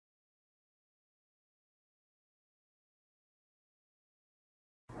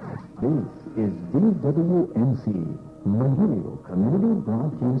This is DWMC, Manila Community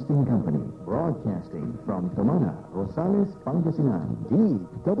Broadcasting Company, broadcasting from Tomana, Rosales, Pangasinan.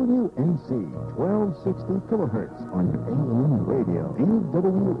 DWMC, 1260 kilohertz on your AM radio.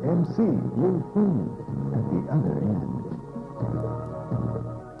 DWMC, your friend at the other end.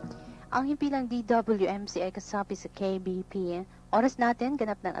 Ang himpilang DWMC ay kasapi sa KBP. Oras natin,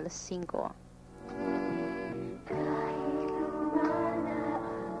 ganap ng alas 5.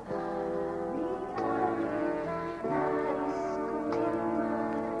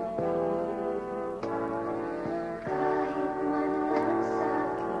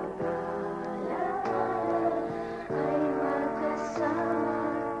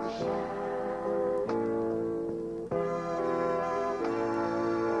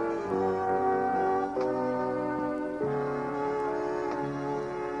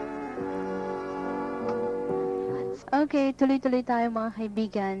 Okay, tuloy-tuloy tayo mga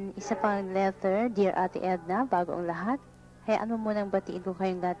kaibigan. Isa pang letter, Dear Ate Edna, bago ang lahat. Hayaan mo munang batiin ko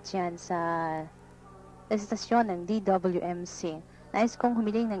kayong lahat dyan sa estasyon ng DWMC. Nais kong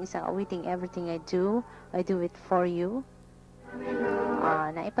humiling ng isang awiting Everything I Do It For You.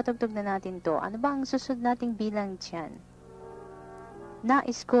 Naipatugtog na natin to. Ano ba ang susunod nating bilang dyan?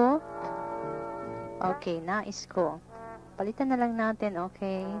 Nais ko? Okay, nais ko. Palitan na lang natin,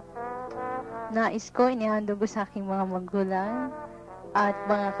 okay? Nais ko, inihandog ko sa aking mga magulang at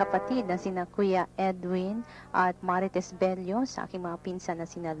mga kapatid na sina Kuya Edwin at Marites Bello, sa aking mga pinsan na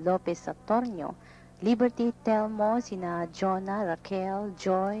sina Lopez Satornio, Liberty Telmo, sina Jonah, Raquel,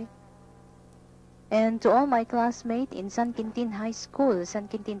 Joy, and to all my classmates in San Quintin High School, San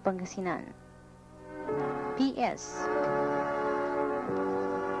Quintin, Pangasinan. P.S.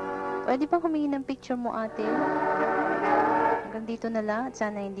 Pwede ba humingi ng picture mo, ate? Hanggang dito na lang at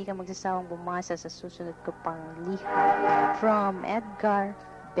sana hindi ka magsasawang bumasa sa susunod ko pang liham. From Edgar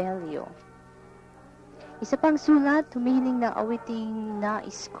Bello. Isa pang sulat, humihiling na awiting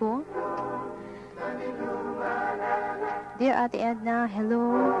nais ko. Dear Ate Edna,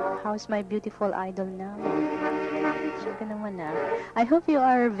 hello. How's my beautiful idol now? Sure ka naman na. I hope you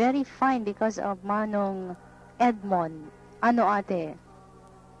are very fine because of Manong Edmond. Ano ate?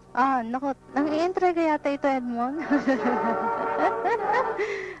 Naku, nang-i-entry kaya ito, Edmond?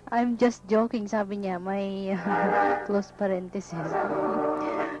 I'm just joking, sabi niya. May close parenthesis.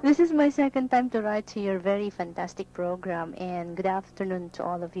 This is my second time to write to your very fantastic program, and good afternoon to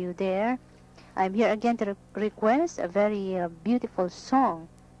all of you there. I'm here again to request a very beautiful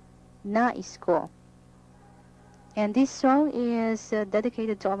song, Nais Ko. And this song is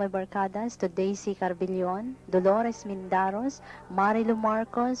dedicated to all my barkadas, to Daisy Carbillon, Dolores Mindaros, Marilu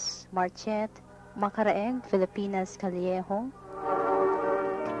Marcos, Marchet, Macaraeg, Filipinas Callejo,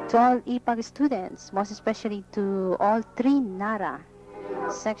 to all IPAG students, most especially to all 3 NARA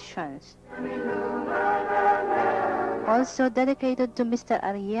sections. Also dedicated to Mr.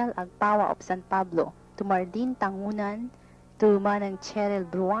 Ariel Agpawa of San Pablo, to Mardin Tangunan, to Manang Cheryl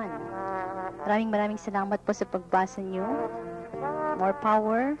Bruan. Maraming salamat po sa pagbasa nyo. More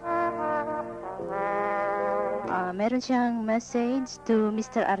power. Meron siyang message to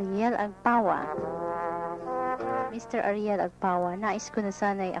Mr. Ariel Agpawa. Mr. Ariel Agpawa, nais ko na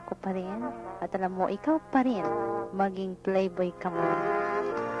sana'y ako pa rin. At alam mo, ikaw pa rin. Maging playboy ka mo.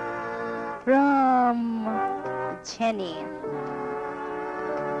 From Jenny.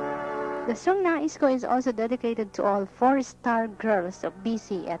 The song Nais Ko is also dedicated to all 4-star girls of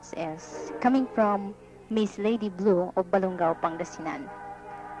BCSS, coming from Miss Lady Blue of Balungao, Pangasinan.